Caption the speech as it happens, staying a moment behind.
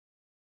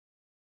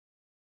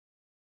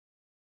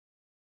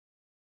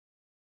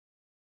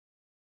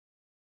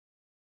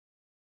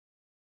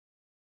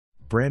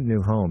brand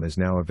new home is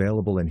now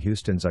available in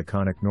Houston's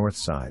iconic North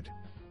Side.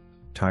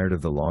 Tired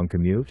of the long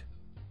commute?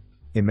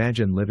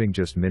 Imagine living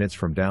just minutes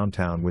from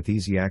downtown with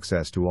easy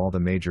access to all the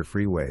major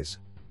freeways.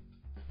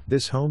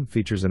 This home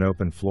features an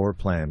open floor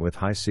plan with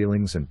high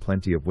ceilings and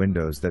plenty of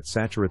windows that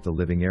saturate the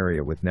living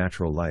area with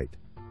natural light.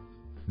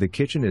 The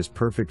kitchen is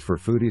perfect for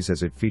foodies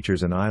as it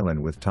features an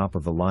island with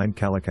top-of-the-line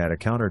Calicut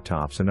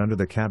countertops and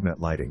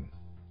under-the-cabinet lighting.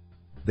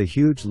 The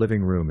huge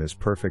living room is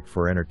perfect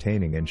for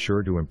entertaining and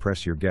sure to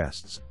impress your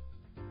guests.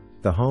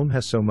 The home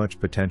has so much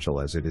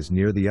potential as it is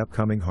near the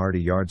upcoming Hardy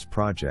Yards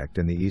project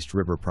and the East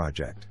River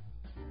project.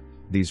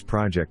 These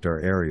projects are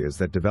areas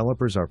that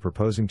developers are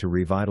proposing to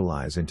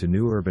revitalize into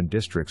new urban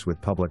districts with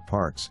public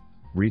parks,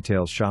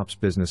 retail shops,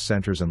 business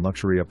centers and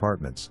luxury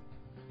apartments.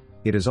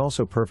 It is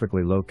also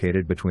perfectly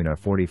located between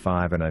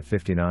I-45 and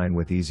I-59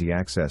 with easy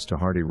access to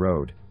Hardy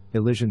Road,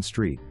 Evelyn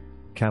Street,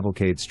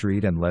 Cavalcade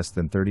Street and less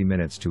than 30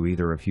 minutes to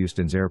either of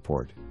Houston's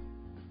airport.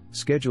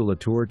 Schedule a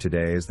tour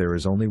today as there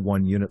is only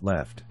one unit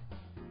left.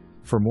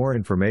 For more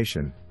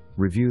information,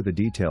 review the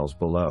details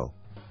below.